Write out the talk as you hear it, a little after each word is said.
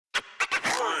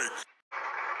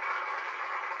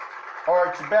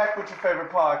Alright, you're back with your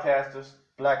favorite podcasters,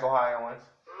 Black Ohioans.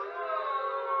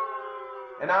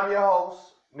 And I'm your host,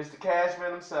 Mr.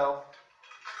 Cashman himself.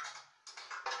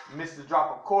 Mr.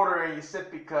 Drop a quarter in your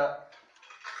sippy cup.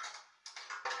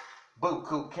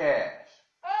 Buku Cash.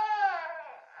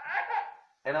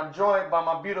 And I'm joined by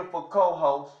my beautiful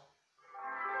co-host,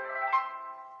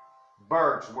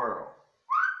 Berg's World.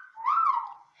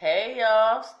 Hey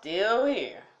y'all, still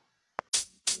here.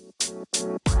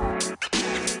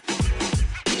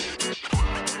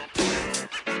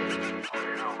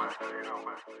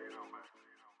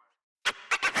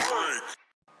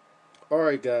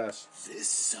 Alright guys, This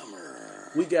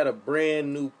summer, we got a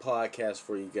brand new podcast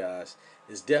for you guys.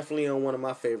 It's definitely on one of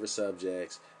my favorite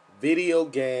subjects, video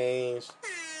games.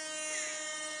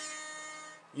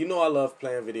 You know I love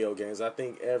playing video games. I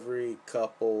think every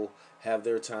couple have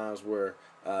their times where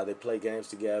they play games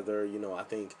together. You know, I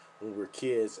think when we're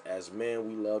kids, as men,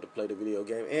 we love to play the video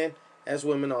game. And as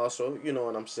women also, you know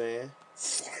what I'm saying?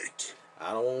 fight.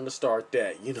 I don't want to start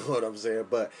that, you know what I'm saying?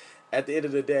 But at the end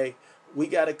of the day, we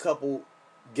got a couple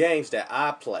games that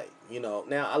I play. You know,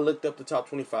 now I looked up the top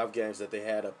 25 games that they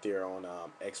had up there on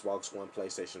Xbox One,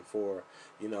 PlayStation 4,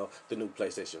 you know, the new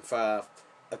PlayStation 5.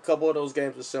 A couple of those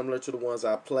games are similar to the ones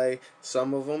I play.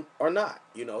 Some of them are not,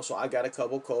 you know. So I got a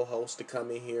couple co-hosts to come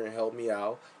in here and help me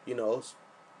out. You know,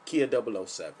 Kia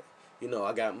 007. You know,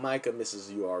 I got Micah,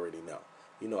 Mrs. You already know.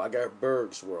 You know, I got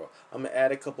Berg's World. I'm going to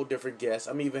add a couple different guests.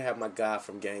 I'm even have my guy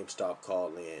from GameStop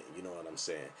call in. You know what I'm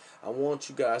saying? I want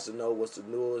you guys to know what's the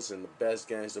newest and the best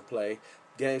games to play.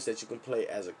 Games that you can play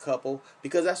as a couple.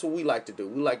 Because that's what we like to do.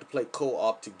 We like to play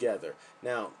co-op together.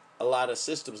 Now, a lot of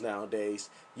systems nowadays,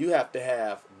 you have to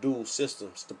have dual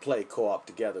systems to play co-op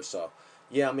together. So,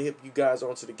 yeah, I'm going to hip you guys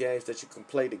onto the games that you can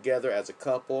play together as a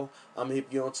couple. I'm going to hip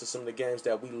you onto some of the games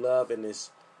that we love in this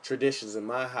traditions in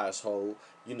my household.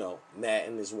 You know,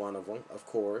 Madden is one of them, of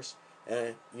course.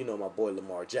 And, you know, my boy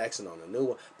Lamar Jackson on the new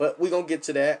one. But we're going to get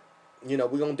to that. You know,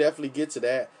 we're going to definitely get to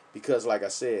that. Because, like I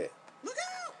said, Look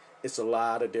out! it's a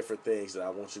lot of different things that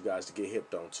I want you guys to get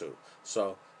hipped onto.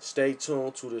 So, stay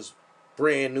tuned to this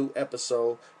brand new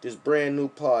episode, this brand new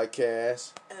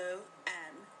podcast.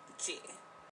 OMG.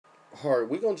 Alright,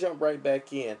 we're going to jump right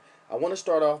back in. I want to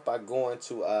start off by going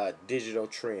to digital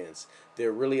trends.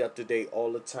 They're really up to date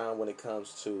all the time when it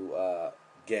comes to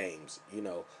games. You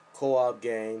know, co-op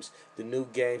games, the new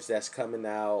games that's coming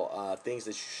out, things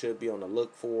that you should be on the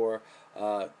look for.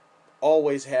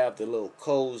 Always have the little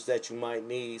codes that you might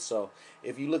need. So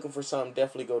if you're looking for something,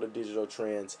 definitely go to Digital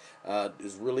Trends.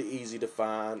 It's really easy to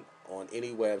find on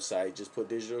any website. Just put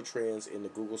Digital Trends in the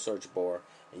Google search bar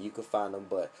and you can find them.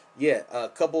 But yeah, a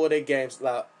couple of their games,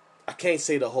 like, I can't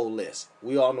say the whole list.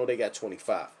 We all know they got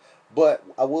 25. But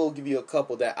I will give you a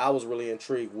couple that I was really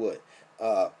intrigued with.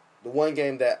 The one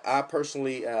game that I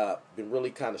personally been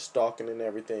really kind of stalking and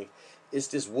everything is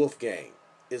this Wolf game.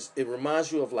 It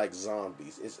reminds you of like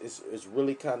zombies. It's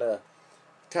really kind of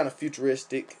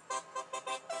futuristic.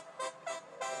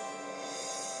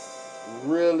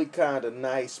 Really kind of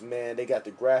nice, man. They got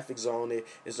the graphics on it.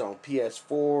 It's on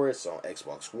PS4. It's on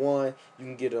Xbox One. You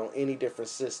can get it on any different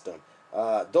system.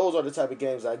 Those are the type of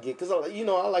games I get because, you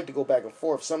know, I like to go back and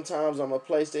forth. Sometimes I'm a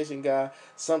PlayStation guy.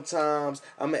 Sometimes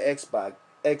I'm an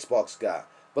Xbox guy.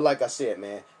 But like I said,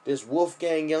 man, this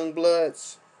Wolfgang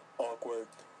Youngbloods, Awkward.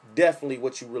 definitely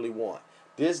what you really want.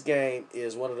 This game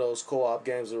is one of those co-op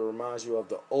games that reminds you of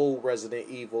the old Resident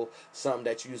Evil, something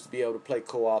that you used to be able to play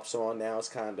co-ops on. Now it's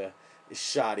kind of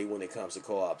shoddy when it comes to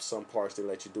co-op. Some parts they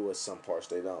let you do it, some parts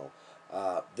they don't.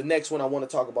 The next one I want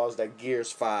to talk about is that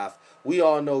Gears 5. We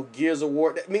all know Gears of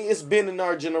War. I mean, it's been in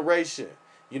our generation.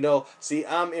 You know, see,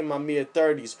 I'm in my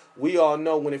mid-30s. We all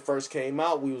know when it first came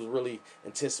out, we was really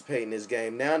anticipating this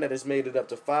game. Now that it's made it up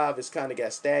to 5, it's kind of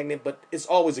got stagnant, but it's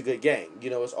always a good game. You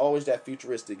know, it's always that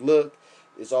futuristic look.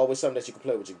 It's always something that you can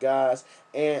play with your guys.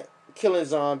 And killing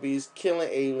zombies, killing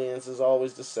aliens is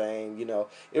always the same. You know,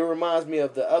 it reminds me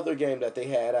of the other game that they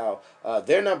had out.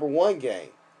 Their number one game,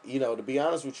 you know, to be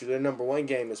honest with you, their number one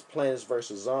game is Plants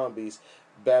vs. Zombies,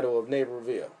 Battle of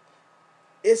Neighborville.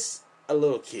 It's a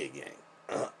little kid game.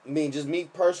 I mean, just me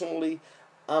personally,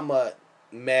 I'm a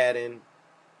Madden,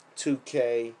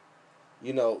 2K,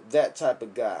 you know, that type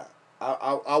of guy.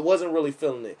 I wasn't really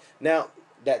feeling it. Now,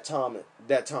 that Tom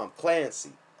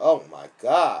Clancy, oh my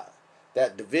God,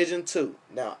 that Division 2.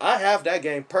 Now, I have that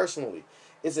game personally.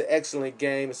 It's an excellent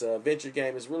game. It's an adventure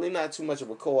game. It's really not too much of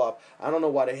a co-op. I don't know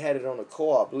why they had it on the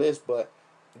co-op list, but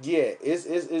yeah,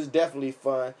 it's definitely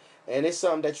fun. And it's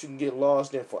something that you can get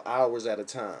lost in for hours at a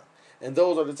time. And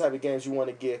those are the type of games you want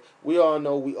to get. We all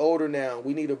know we older now.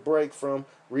 We need a break from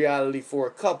reality for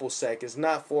a couple seconds,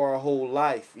 not for our whole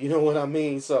life. You know what I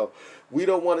mean? So we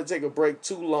don't want to take a break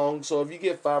too long. So if you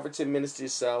get 5 or 10 minutes to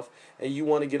yourself and you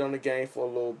want to get on the game for a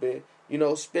little bit,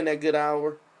 spend that good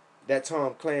hour. That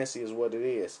Tom Clancy is what it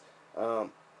is.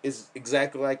 It's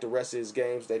exactly like the rest of his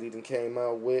games that he done came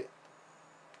out with.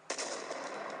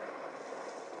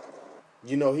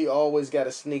 He always got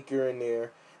a sneaker in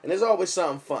there, and there's always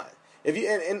something fun. If you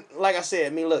and like I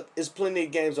said, look, there's plenty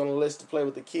of games on the list to play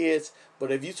with the kids.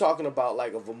 But if you're talking about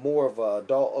like more of a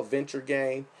adult adventure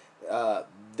game,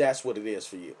 that's what it is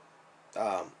for you.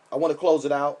 I want to close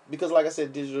it out because, like I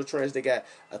said, Digital Trends, they got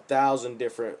 1,000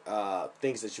 different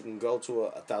things that you can go to,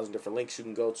 1,000 different links you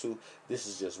can go to. This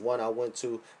is just one I went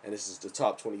to, and this is the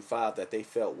top 25 that they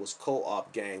felt was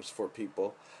co-op games for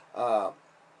people.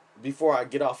 Before I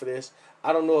get off of this,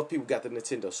 I don't know if people got the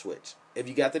Nintendo Switch. If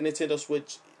you got the Nintendo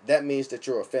Switch, that means that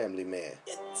you're a family man.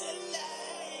 It's a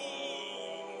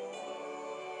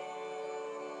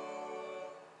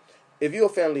If you're a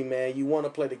family man, you want to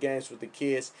play the games with the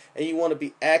kids, and you want to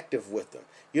be active with them.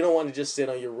 You don't want to just sit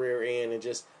on your rear end and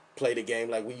just play the game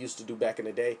like we used to do back in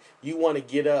the day. You want to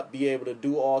get up, be able to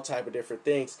do all type of different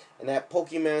things. And that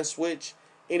Pokemon Switch,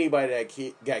 anybody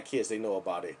that got kids, they know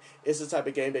about it. It's the type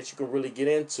of game that you can really get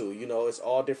into. It's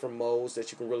all different modes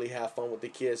that you can really have fun with the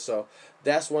kids. So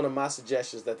that's one of my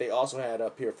suggestions that they also had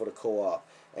up here for the co-op.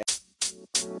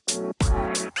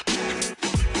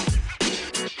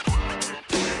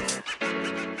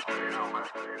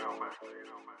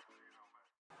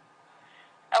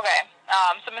 Okay,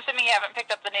 so I'm assuming you haven't picked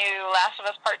up the new Last of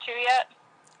Us Part 2 yet?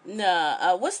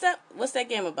 No, what's that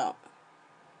game about?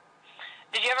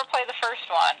 Did you ever play the first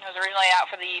one? It was originally out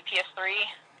for the PS3.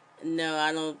 No,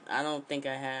 I don't think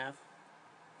I have.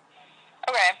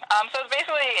 Okay, so it's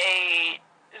basically a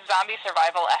zombie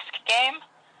survival-esque game,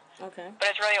 Okay. but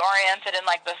it's really oriented in,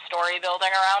 like, the story building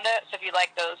around it. So if you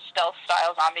like those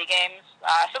stealth-style zombie games,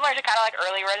 similar to kind of like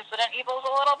early Resident Evils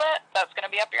a little bit, that's going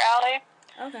to be up your alley.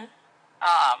 Okay.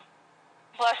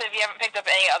 Plus, if you haven't picked up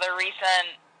any other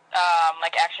recent,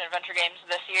 like action-adventure games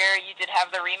this year, you did have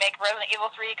the remake of Resident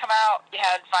Evil 3 come out. You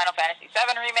had Final Fantasy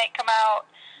VII Remake come out.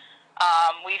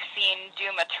 We've seen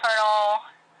Doom Eternal.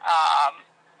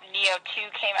 Neo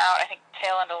 2 came out, I think,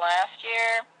 tail end of last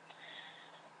year.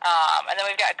 And then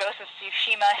we've got Ghost of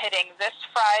Tsushima hitting this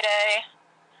Friday.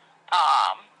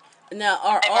 Now,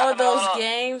 are all those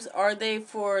games, are they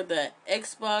for the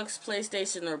Xbox,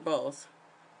 PlayStation, or both?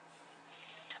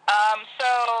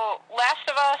 So Last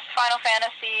of Us, Final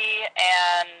Fantasy,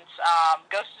 and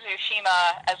Ghost of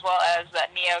Tsushima, as well as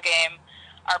that Neo game,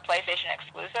 are PlayStation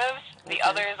exclusives. The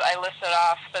others I listed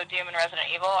off, so Doom and Resident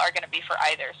Evil, are going to be for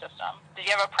either system. Did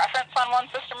you have a preference on one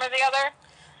system or the other?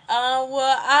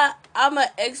 Well, I'm an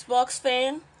Xbox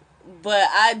fan, but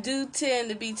I do tend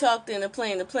to be talked into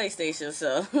playing the PlayStation,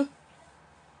 so. Okay.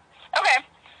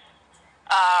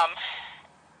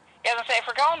 Yeah, I was going to say, if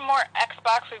we're going more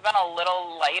Xbox, we've been a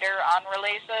little lighter on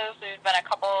releases. There's been a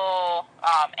couple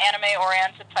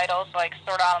anime-oriented titles, like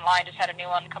Sword Art Online just had a new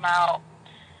one come out.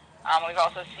 We've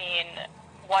also seen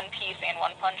One Piece and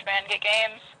One Punch Man get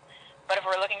games. But if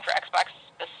we're looking for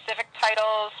Xbox-specific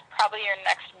titles, probably your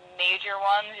next major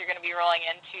ones, you're going to be rolling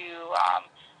into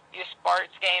your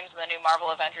sports games and the new Marvel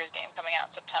Avengers game coming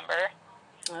out in September.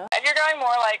 Oh. If you're going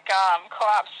more like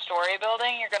co-op story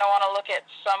building, you're going to want to look at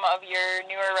some of your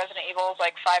newer Resident Evils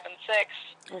like 5 and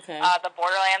 6. Okay. The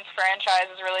Borderlands franchise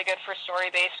is really good for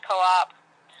story-based co-op.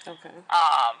 Okay.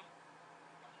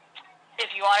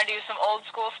 If you want to do some old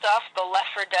school stuff, the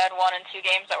Left 4 Dead 1 and 2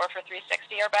 games that were for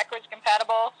 360 are backwards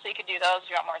compatible, so you could do those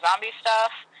if you want more zombie stuff.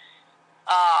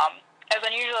 As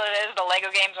unusual as it is, the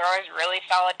Lego games are always really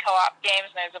solid co-op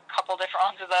games, and there's a couple different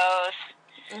ones of those.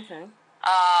 Okay.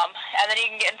 And then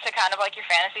you can get into kind of like your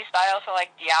fantasy style, so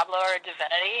like Diablo or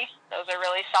Divinity. Those are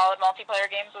really solid multiplayer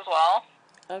games as well.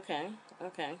 Okay.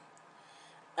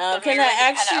 So Can really I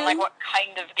ask you? on, like, what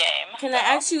kind of game? Can I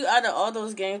ask you, out of all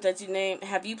those games that you named,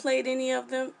 have you played any of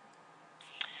them?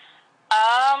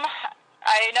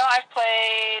 I know I've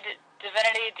played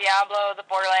Divinity, Diablo, the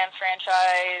Borderlands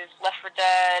franchise, Left 4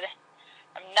 Dead.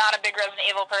 I'm not a big Resident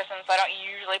Evil person, so I don't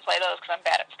usually play those because I'm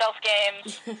bad at stealth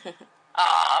games.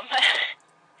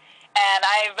 And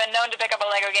I've been known to pick up a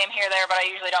Lego game here or there, but I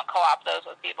usually don't co-op those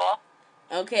with people.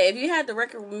 Okay, if you had to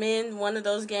recommend one of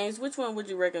those games, which one would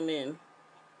you recommend?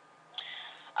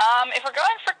 If we're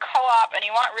going for co-op and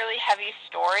you want really heavy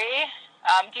story,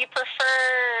 do you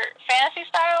prefer fantasy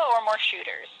style or more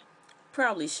shooters?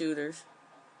 Probably shooters.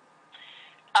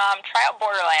 Try out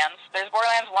Borderlands. There's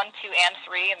Borderlands 1, 2, and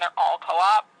 3, and they're all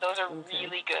co-op. Those are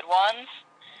really good ones.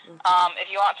 If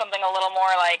you want something a little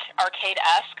more like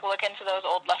arcade-esque, look into those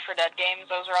old Left 4 Dead games.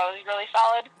 Those are always really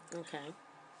solid. Okay.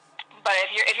 But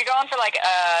if you're going for like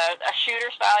a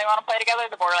shooter style you want to play together,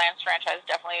 the Borderlands franchise is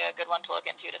definitely a good one to look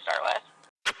into to start with.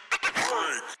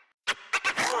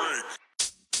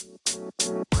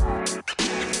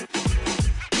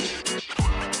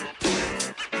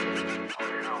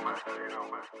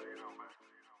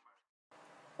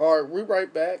 All right, we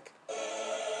right back.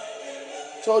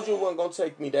 Told you it wasn't going to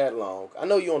take me that long. I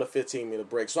know you're on a 15-minute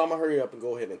break, so I'm going to hurry up and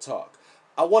go ahead and talk.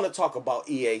 I want to talk about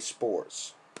EA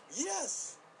Sports.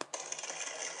 Yes.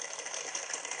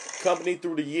 Company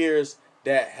through the years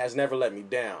that has never let me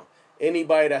down.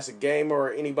 Anybody that's a gamer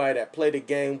or anybody that played the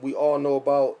game, we all know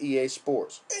about EA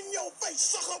Sports. In your face,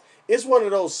 sucker. It's one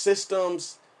of those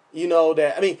systems,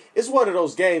 it's one of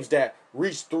those games that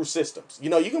reach through systems. You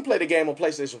can play the game on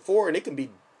PlayStation 4 and it can be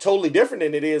totally different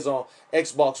than it is on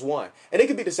Xbox One. And it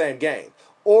can be the same game.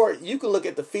 Or you can look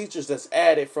at the features that's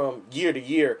added from year to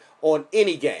year on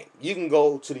any game. You can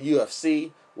go to the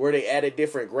UFC where they added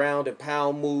different ground and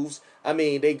pound moves.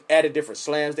 They added different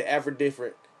slams. They added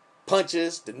different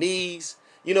punches, the knees.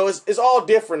 It's all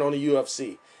different on the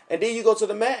UFC. And then you go to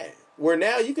the Madden where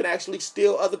now you can actually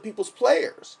steal other people's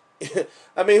players. Who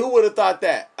would have thought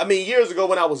that? Years ago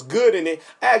when I was good in it,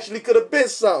 I actually could have been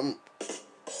something.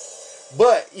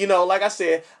 But, like I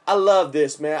said, I love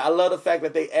this, man. I love the fact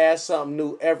that they add something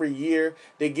new every year.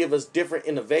 They give us different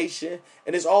innovation.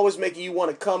 And it's always making you want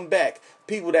to come back.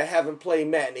 People that haven't played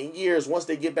Madden in years, once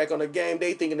they get back on the game,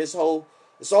 they thinking it's all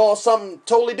something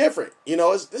totally different.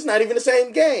 It's not even the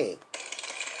same game.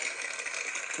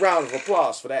 Round of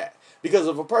applause for that. Because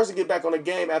if a person get back on the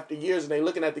game after years and they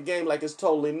looking at the game like it's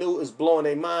totally new, it's blowing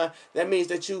their mind, that means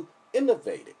that you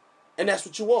innovated. And that's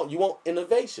what you want. You want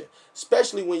innovation.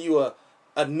 Especially when you're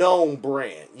a known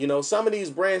brand. Some of these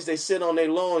brands, they sit on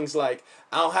their loins like,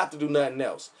 I don't have to do nothing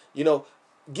else.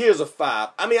 Gears of 5.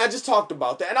 I just talked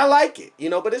about that, and I like it.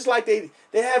 But it's like they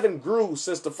haven't grew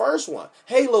since the first one.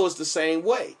 Halo is the same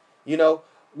way.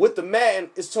 With the Madden,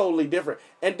 it's totally different.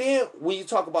 And then when you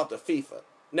talk about the FIFA.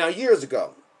 Now, years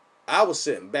ago, I was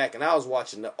sitting back and I was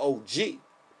watching the OG.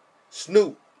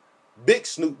 Snoop. Big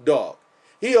Snoop Dogg.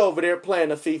 He over there playing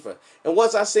the FIFA. And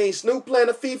once I seen Snoop playing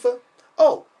the FIFA,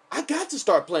 I got to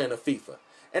start playing the FIFA.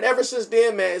 And ever since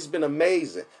then, man, it's been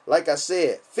amazing. Like I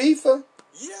said, FIFA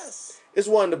is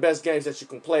one of the best games that you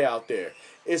can play out there.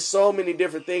 It's so many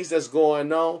different things that's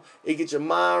going on. It gets your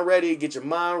mind ready, it gets your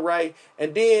mind right.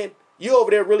 And then you over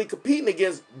there really competing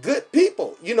against good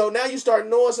people. Now you start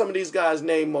knowing some of these guys'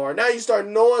 Neymar. Now you start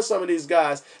knowing some of these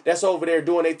guys that's over there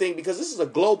doing their thing because this is a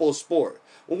global sport.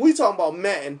 When we talk about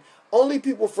Madden, only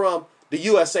people from the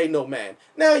USA know Madden.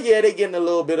 Now, yeah, they getting a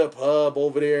little bit of pub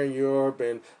over there in Europe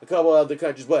and a couple other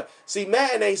countries. But, see,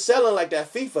 Madden ain't selling like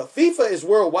that FIFA. FIFA is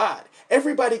worldwide.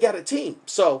 Everybody got a team.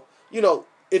 So,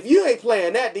 if you ain't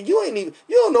playing that, then you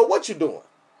don't know what you're doing.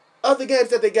 Other games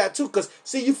that they got, too. Because,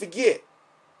 see, you forget.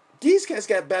 These cats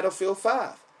got Battlefield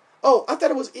 5. Oh, I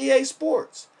thought it was EA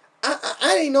Sports.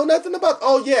 I ain't know nothing about.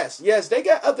 Oh, yes, they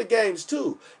got other games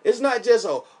too. It's not just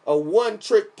a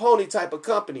one-trick pony type of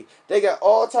company. They got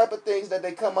all type of things that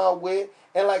they come out with.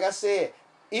 And like I said,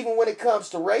 even when it comes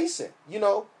to racing,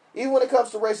 now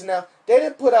they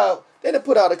didn't put out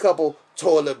a couple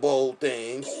toilet bowl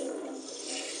things.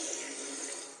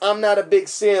 I'm not a big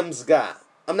Sims guy.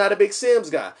 I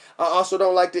also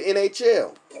don't like the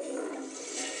NHL.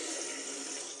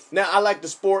 Now, I like the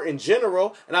sport in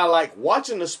general, and I like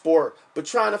watching the sport, but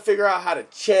trying to figure out how to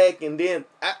check, and then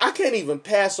I can't even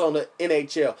pass on the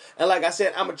NHL. And like I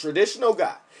said, I'm a traditional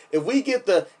guy. If we get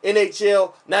the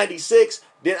NHL 96,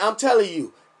 then I'm telling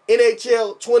you,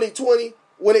 NHL 2020,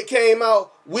 when it came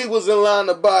out, we was in line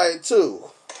to buy it too.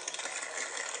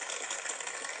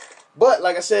 But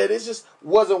like I said, it just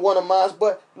wasn't one of mine.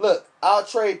 But look, I'll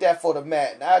trade that for the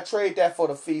Madden. I'll trade that for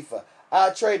the FIFA.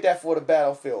 I'll trade that for the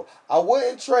Battlefield. I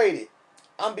wouldn't trade it.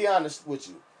 I'm be honest with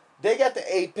you. They got the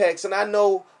Apex, and I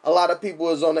know a lot of people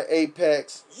is on the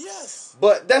Apex. Yes.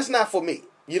 But that's not for me.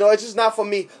 It's just not for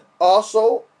me.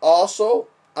 Also,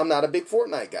 I'm not a big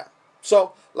Fortnite guy.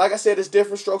 So, like I said, it's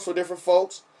different strokes for different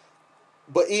folks.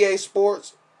 But EA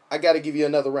Sports, I got to give you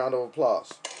another round of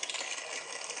applause.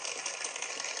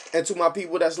 And to my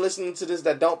people that's listening to this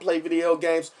that don't play video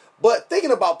games, but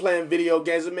thinking about playing video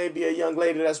games, it may be a young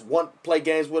lady that's want to play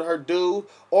games with her dude,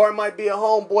 or it might be a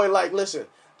homeboy like, listen,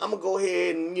 I'm going to go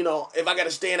ahead and, if I got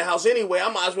to stay in the house anyway, I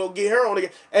might as well get her on the game.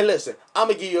 And listen, I'm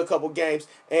going to give you a couple games,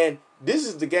 and this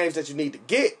is the games that you need to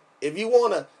get. If you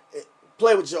want to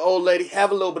play with your old lady,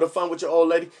 have a little bit of fun with your old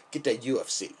lady, get that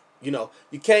UFC.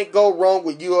 You can't go wrong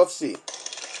with UFC.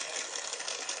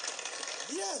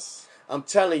 Yes. I'm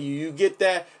telling you, you get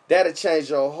that, that'll change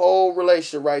your whole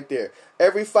relationship right there.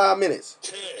 Every 5 minutes.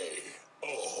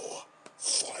 K.O.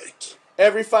 Fight.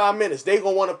 Every 5 minutes, they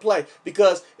gonna want to play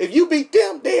because if you beat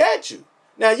them, they at you.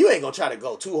 Now you ain't gonna try to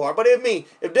go too hard, but if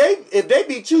they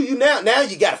beat you, you now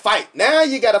you gotta fight. Now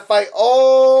you gotta fight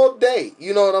all day.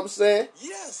 You know what I'm saying?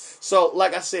 Yes. So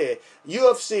like I said,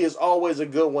 UFC is always a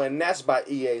good one, and that's by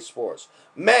EA Sports.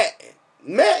 Madden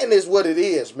is what it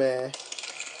is, man.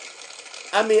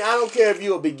 I mean, I don't care if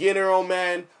you're a beginner on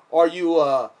Madden or you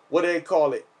what do they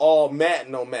call it, all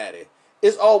Madden on Madden.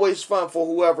 It's always fun for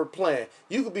whoever playing.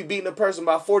 You could be beating a person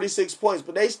by 46 points,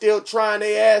 but they still trying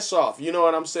their ass off. You know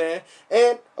what I'm saying?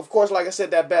 And, of course, like I said,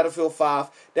 that Battlefield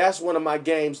 5, that's one of my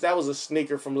games. That was a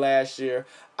sneaker from last year.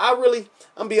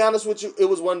 I'm be honest with you, it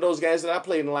was one of those games that I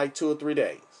played in like 2 or 3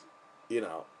 days. You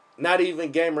know, not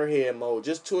even gamer head mode,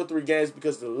 just 2 or 3 games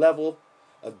because the level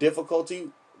of difficulty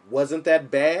wasn't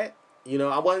that bad. You know,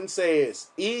 I wouldn't say it's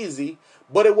easy,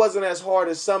 but it wasn't as hard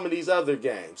as some of these other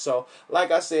games. So, like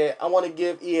I said, I want to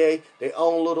give EA their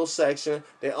own little section,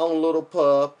 their own little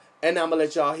pub, and I'm going to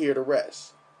let y'all hear the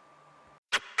rest.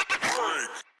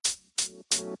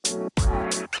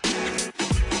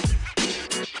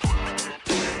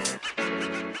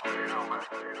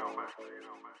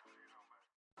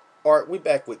 All right, we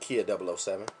back with Kia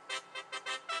 007.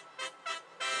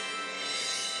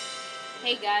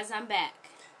 Hey guys, I'm back.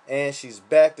 And she's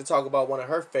back to talk about one of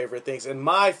her favorite things, and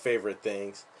my favorite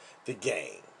things, the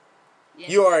game. Yes.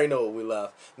 You already know what we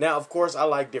love. Now, of course, I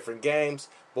like different games,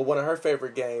 but one of her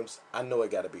favorite games, I know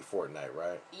it got to be Fortnite,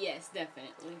 right? Yes,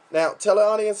 definitely. Now, tell the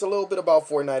audience a little bit about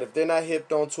Fortnite. If they're not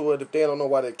hipped onto it, if they don't know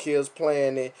why their kids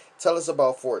playing it, tell us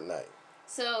about Fortnite.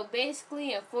 So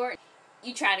basically, in Fortnite,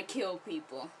 you try to kill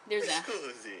people. There's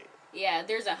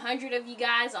 100 of you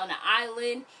guys on an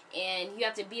island, and you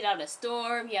have to beat out a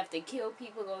storm. You have to kill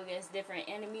people, go against different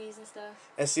enemies and stuff.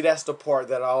 And see, that's the part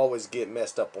that I always get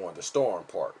messed up on, the storm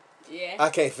part. Yeah. I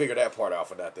can't figure that part out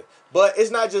for nothing. But it's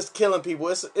not just killing people.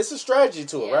 It's a strategy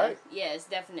to it, right? Yes,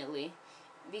 definitely.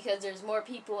 Because there's more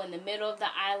people in the middle of the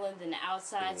island than the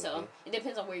outside, so it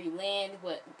depends on where you land,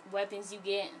 what weapons you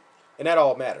get. And that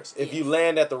all matters. If you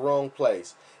land at the wrong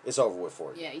place, it's over with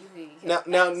for you. Yeah, you can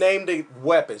Now name the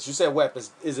weapons. You said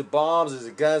weapons. Is it bombs? Is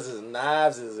it guns? Is it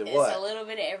knives? Is it what? It's a little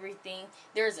bit of everything.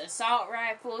 There's assault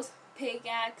rifles,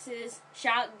 pickaxes,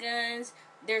 shotguns.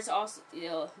 There's also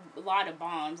a lot of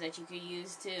bombs that you could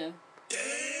use too.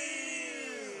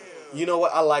 You know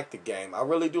what? I like the game. I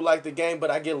really do like the game,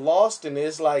 but I get lost in it.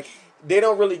 It's like they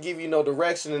don't really give you no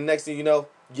direction, and the next thing you know,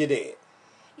 you're dead.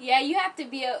 Yeah, you have to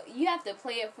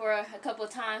play it for a couple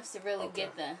of times to really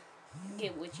get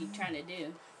what you're trying to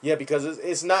do. Yeah, because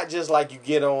it's not just like you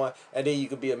get on and then you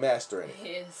can be a master in it.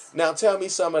 Yes. Now tell me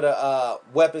some of the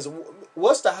weapons.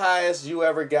 What's the highest you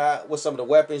ever got? What's some of the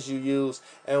weapons you use?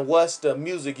 And what's the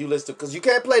music you listen to? Because you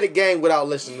can't play the game without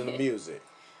listening to music.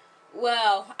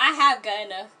 Well, I have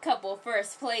gotten a couple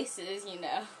first places,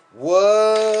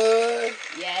 What?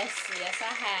 Yes,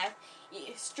 I have.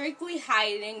 Strictly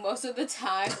hiding most of the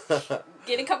time.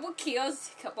 Get a couple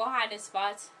kills, a couple hiding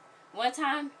spots. One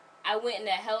time, I went in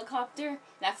a helicopter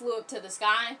and I flew up to the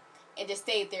sky and just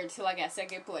stayed there till I got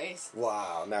second place.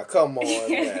 Wow. Now, come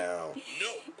on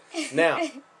now.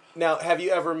 Now, have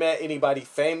you ever met anybody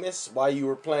famous while you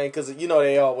were playing? Because,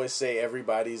 they always say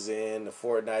everybody's in the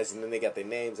Fortnite and then they got their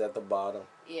names at the bottom.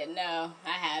 Yeah, no,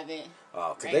 I haven't.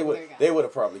 Oh, because they would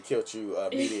have probably killed you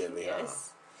immediately,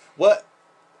 Yes. huh? What?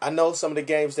 I know some of the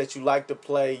games that you like to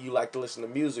play, you like to listen to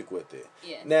music with it.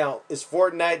 Yeah. Now, is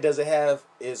Fortnite, does it have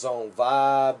its own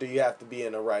vibe? Do you have to be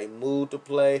in the right mood to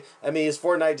play? I mean, is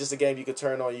Fortnite just a game you can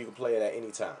turn on, you can play it at any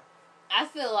time? I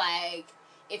feel like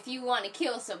if you want to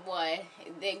kill someone,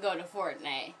 then go to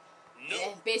Fortnite. No.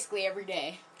 Yeah, basically every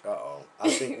day. Uh-oh. I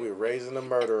think we're raising a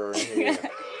murderer in here.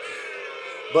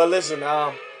 But listen,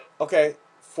 okay,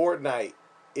 Fortnite.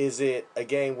 Is it a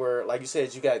game where, like you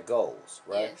said, you got goals,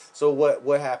 right? Yes. So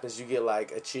what happens? You get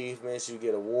like achievements, you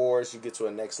get awards, you get to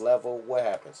a next level. What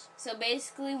happens? So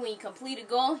basically, when you complete a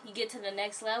goal, you get to the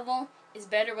next level. It's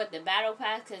better with the battle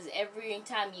pass because every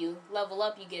time you level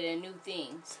up, you get a new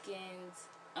thing. Skins,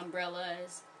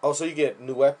 umbrellas. Oh, so you get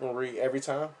new weaponry every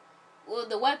time? Well,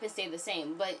 the weapons stay the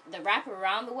same, but the wrap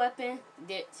around the weapon,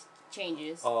 it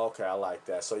changes. Oh, okay, I like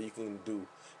that. So you can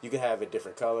have it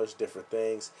different colors, different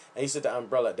things. And you said the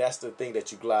umbrella, that's the thing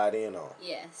that you glide in on.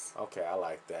 Yes. Okay, I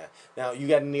like that. Now, you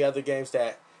got any other games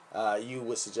that you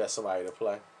would suggest somebody to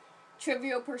play?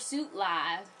 Trivial Pursuit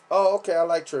Live. Oh, okay, I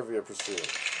like Trivial Pursuit.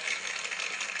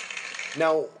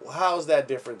 Now, how is that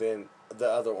different than the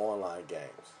other online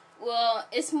games? Well,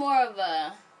 it's more of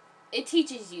it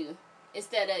teaches you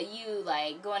instead of you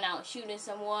like going out shooting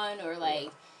someone or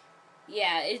like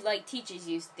it like teaches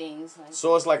you things. Like,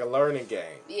 So it's like a learning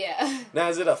game. yeah. Now,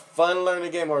 is it a fun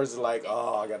learning game or is it like,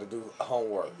 oh, I got to do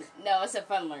homework? No, it's a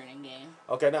fun learning game.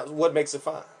 Okay, now what makes it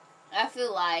fun? I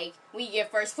feel like when you get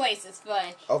first place, it's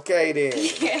fun. Okay, then. In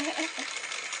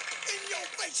your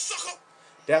face, sucker!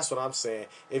 That's what I'm saying.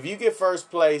 If you get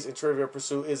first place in Trivial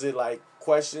Pursuit, is it like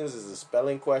questions? Is it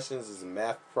spelling questions? Is it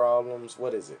math problems?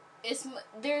 What is it?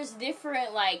 There's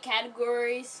different like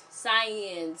categories: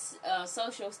 science,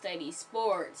 social studies,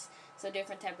 sports. So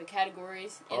different type of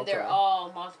categories, and they're Okay.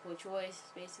 all multiple choice,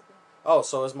 basically. Oh,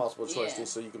 so it's multiple choice, Yeah.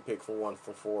 so you can pick from 1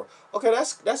 from 4. Okay,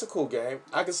 that's a cool game.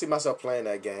 I can see myself playing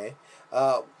that game.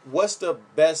 What's the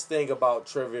best thing about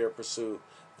Trivial Pursuit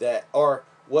or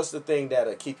what's the thing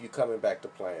that'll keep you coming back to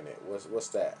playing it? What's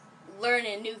that?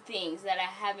 Learning new things that I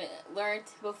haven't learned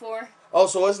before. Oh,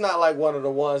 so it's not like one of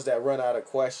the ones that run out of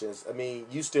questions. I mean,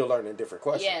 you still learning different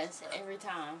questions. Yes, every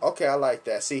time. Okay, I like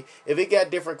that. See, if it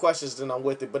got different questions, then I'm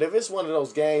with it. But if it's one of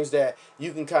those games that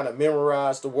you can kind of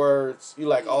memorize the words, you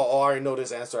like, oh, I already know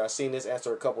this answer. I've seen this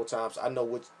answer a couple times. I know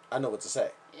what to say.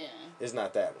 Yeah. It's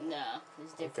not that one. No,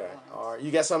 it's different Okay. ones. All right.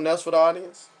 You got something else for the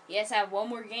audience? Yes, I have one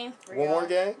more game for One y'all. more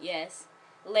game? Yes.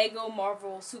 Lego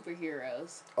Marvel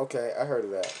Superheroes. Okay, I heard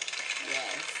of that.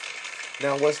 Yes.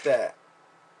 Now, what's that?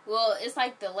 Well, it's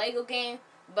like the Lego game,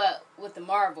 but with the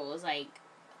Marvel. It's like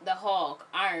the Hulk,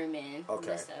 Iron Man, all Okay.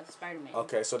 that stuff, Spider-Man.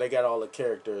 Okay, so they got all the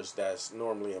characters that's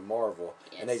normally in Marvel,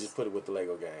 and they Yes. just put it with the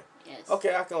Lego game. Yes.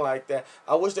 Okay, I can like that.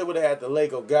 I wish they would have had the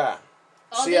Lego guy.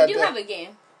 Oh, See they how do that- have a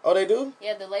game. Oh, they do?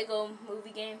 Yeah, the Lego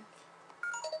movie game.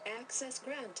 Access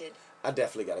granted. I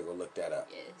definitely got to go look that up.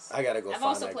 Yes. I got to go I've find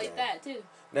also that played game. that too.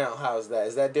 Now, how's that?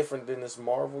 Is that different than this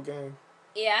Marvel game?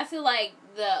 Yeah, I feel like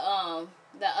the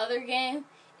other game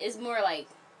is more like,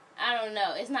 I don't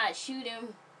know, it's not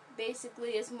shooting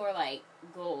basically, it's more like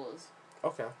goals.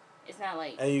 Okay. It's not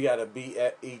like And you got to be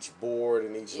at each board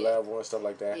and each Yeah. level and stuff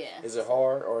like that. Yeah. Is it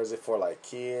hard or is it for like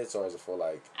kids or is it for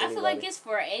like I feel like anybody? it's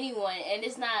for anyone, and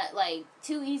it's not like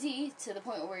too easy to the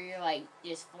point where you're like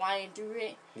just flying through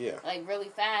it Yeah. like really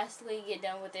fastly, get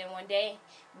done with it in one day.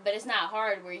 But it's not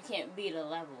hard where you can't beat a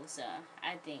level, so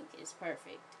I think it's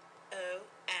perfect.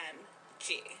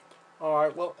 OMG. All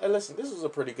right. Well, and listen, this was a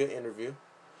pretty good interview.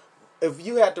 If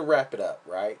you had to wrap it up,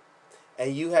 right?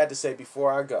 And you had to say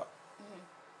before I go,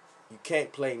 you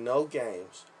can't play no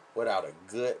games without a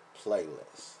good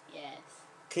playlist. Yes.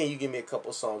 Can you give me a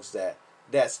couple songs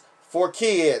that's for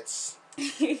kids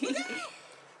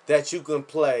that you can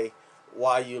play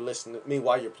while you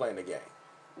while you're playing the game?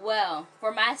 Well,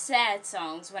 for my sad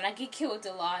songs, when I get killed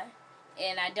a lot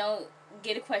and I don't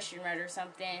get a question right or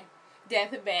something,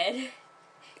 Deathbed.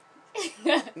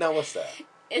 Now, what's that?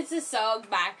 It's a song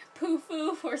by Poo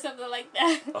Foo or something like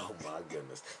that. Oh my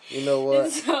goodness! You know what?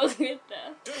 It's so good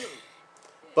though.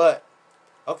 But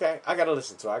okay, I gotta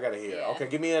listen to it. I gotta hear it. Yeah. Okay,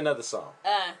 give me another song,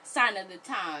 Sign of the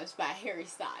Times by Harry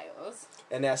Styles.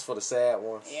 and that's for the sad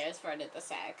ones. Yeah, it's part of the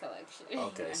sad collection.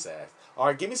 Okay, sad. All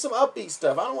right, give me some upbeat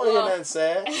stuff. I don't want to Well- hear nothing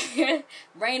sad.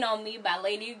 Rain on Me by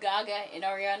Lady Gaga and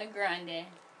Ariana Grande.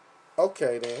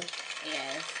 Okay then,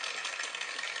 Yes.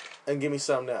 and give me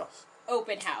something else.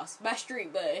 Open House by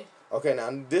Street Bud. Okay, now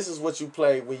this is what you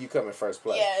play when you come in first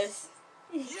place. Yes.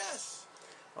 Yes!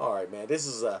 All right, man. This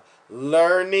is a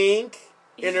learning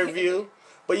interview.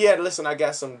 But yeah, listen, I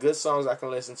got some good songs I can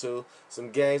listen to, some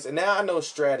games, and now I know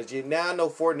strategy. Now I know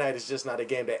Fortnite is just not a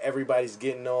game that everybody's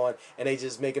getting on and they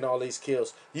just making all these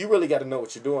kills. You really got to know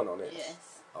what you're doing on this. Yes.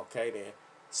 Okay, then.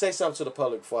 Say something to the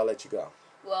public before I let you go.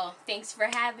 Well, thanks for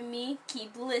having me.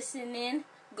 Keep listening.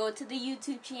 Go to the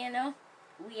YouTube channel.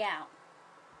 We out.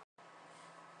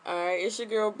 Alright, it's your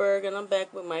girl Berg, and I'm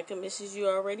back with Micah, Mrs. You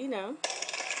already know.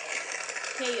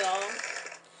 Hey y'all,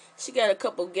 She got a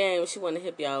couple games she want to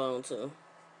hip y'all on to.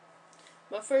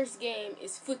 my first game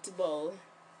is football.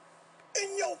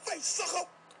 In your face, sucker!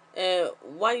 And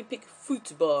why you pick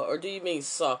football, or do you mean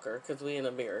soccer? Because we in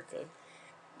America.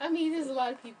 I mean, there's a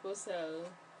lot of people, so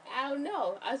I don't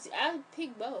know. I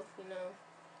pick both, you know,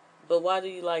 But why do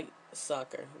you like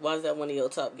soccer? Why is that one of your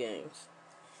top games?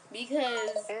 because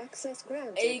Access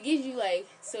granted. it gives you like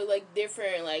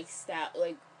different style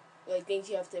things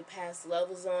you have to pass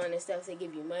levels on and stuff. They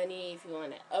give you money if you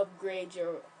want to upgrade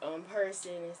your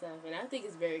person and stuff, and I think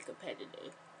it's very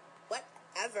competitive.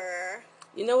 Whatever.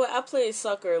 You know what? I played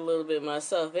soccer a little bit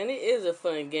myself, and it is a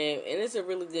fun game, and it's a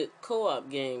really good co-op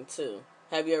game, too.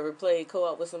 Have you ever played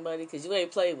co-op with somebody? Because you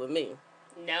ain't played with me.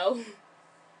 No.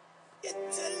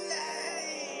 It's a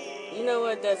lie! You know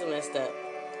what? That's messed up.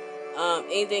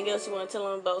 Anything else you want to tell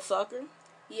them about soccer?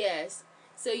 Yes.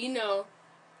 So, you know,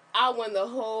 I won the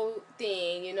whole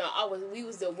thing. You know, we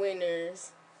was the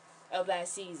winners of that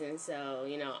season, so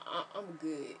you know I'm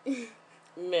good.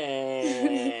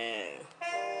 Man.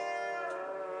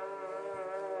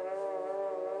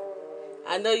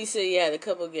 I know you said you had a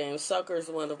couple games. Soccer is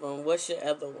one of them. What's your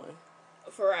other one?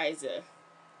 Forza.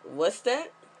 What's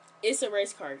that? It's a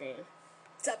race car game.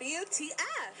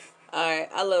 WTF? Alright,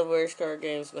 I love race car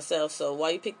games myself, so why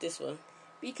you pick this one?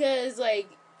 Because, like,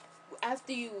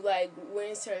 after you, like,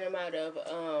 win a certain amount of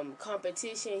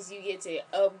competitions, you get to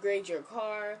upgrade your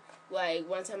car. Like,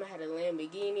 one time I had a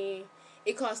Lamborghini.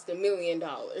 It cost $1 million.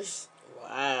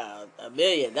 Wow, $1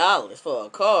 million for a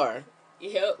car.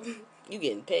 Yep. You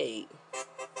getting paid.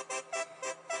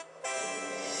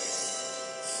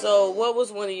 So, what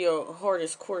was one of your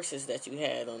hardest courses that you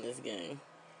had on this game?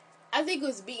 I think it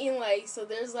was beating, like, so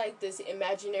there's, like, this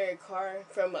imaginary car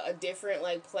from a different,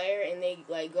 like, player, and they,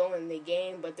 like, go in the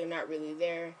game, but they're not really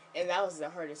there. And that was the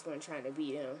hardest one, trying to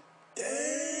beat him.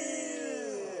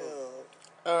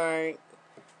 Alright.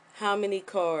 How many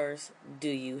cars do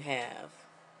you have?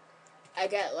 I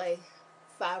got, like,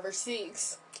 5 or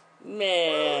 6.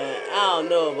 Man, I don't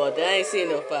know about that. I ain't seen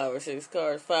no 5 or 6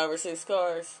 cars. 5 or 6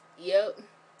 cars? Yep.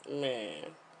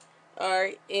 Man.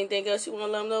 Alright, anything else you want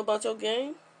to let them know about your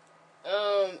game?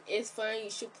 It's fun. You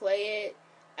should play it.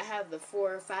 I have the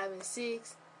 4, 5, and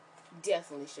 6.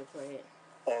 Definitely should play it.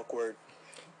 Awkward.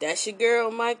 That's your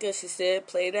girl, Micah. She said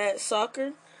play that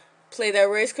soccer, play that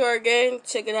race car game.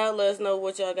 Check it out. Let us know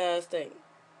what y'all guys think.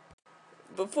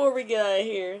 Before we get out of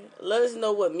here, let us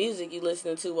know what music you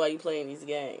listening to while you playing these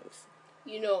games.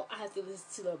 You know, I have to listen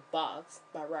to The Box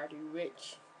by Roddy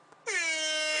Ricch.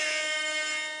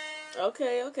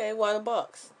 Okay. Why The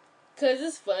Box? Because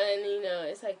it's fun, you know.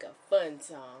 It's like a fun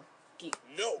song.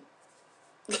 No.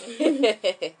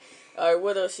 Alright,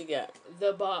 what else you got?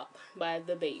 The Bop by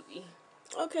The Baby.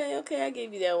 Okay, I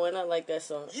gave you that one. I like that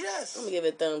song. Yes. I'm gonna give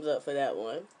it a thumbs up for that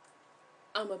one.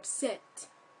 I'm Upset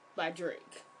by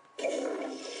Drake.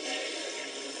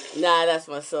 Nah, that's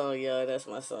my song, yo. That's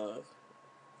my song.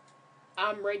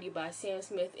 I'm Ready by Sam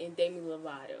Smith and Demi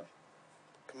Lovato.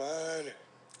 Come on.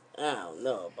 I don't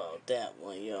know about that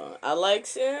one, y'all. I like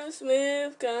Sam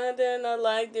Smith, kinda, and I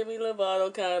like Demi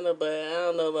Lovato, kinda, but I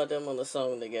don't know about them on the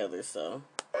song together, so.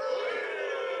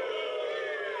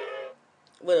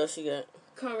 What else you got?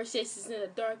 Conversations in the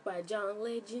Dark by John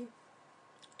Legend.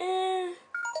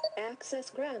 Access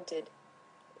granted.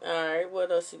 Alright,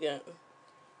 what else you got?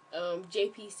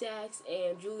 JP Sachs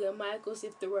and Julia Michaels,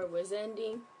 If the World Was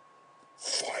Ending.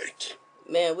 Fight.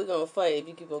 Man, we're gonna fight if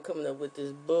you keep on coming up with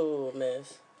this bull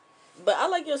mess. But I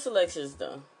like your selections,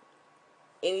 though.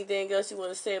 Anything else you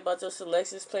want to say about your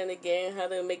selections, playing the game, how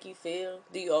they make you feel?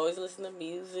 Do you always listen to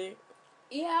music?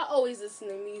 Yeah, I always listen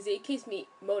to music. It keeps me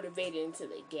motivated into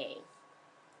the game.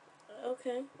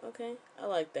 Okay. I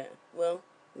like that. Well,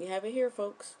 you have it here,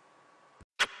 folks.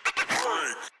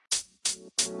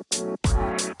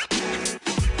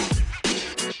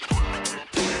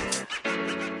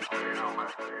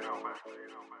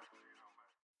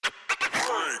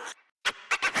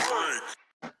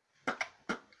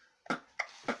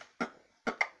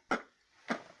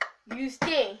 You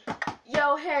stink.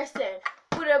 Your hair stink.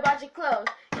 What about your clothes?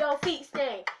 Your feet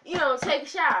stink. You don't take a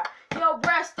shower. Your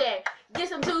breath stink. Get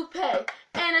some toothpaste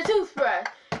and a toothbrush.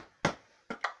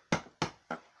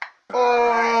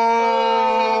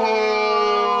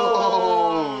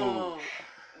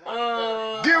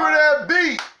 Give her that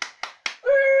beat.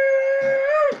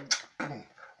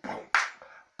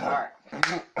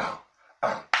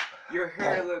 Your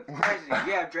hair look crazy.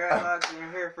 You have dreadlocks in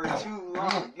your hair for too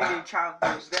long. You need to chop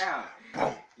those down.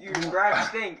 You breath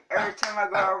stink. Every time I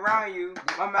go around you,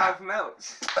 my mouth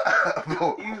melts.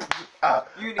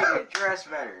 You need to dress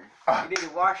better. You need to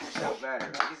wash yourself better.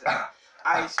 Because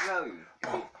I smell you.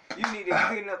 You need to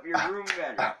clean up your room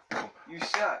better. You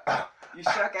suck. You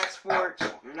suck at sports.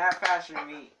 You're not faster than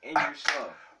me, and you're slow.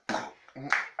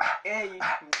 And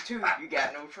you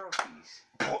got no trophies.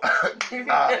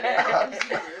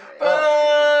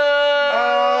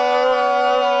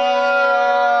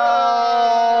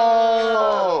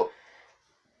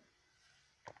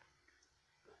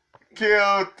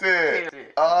 Killed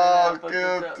it. Oh,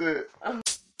 killed it.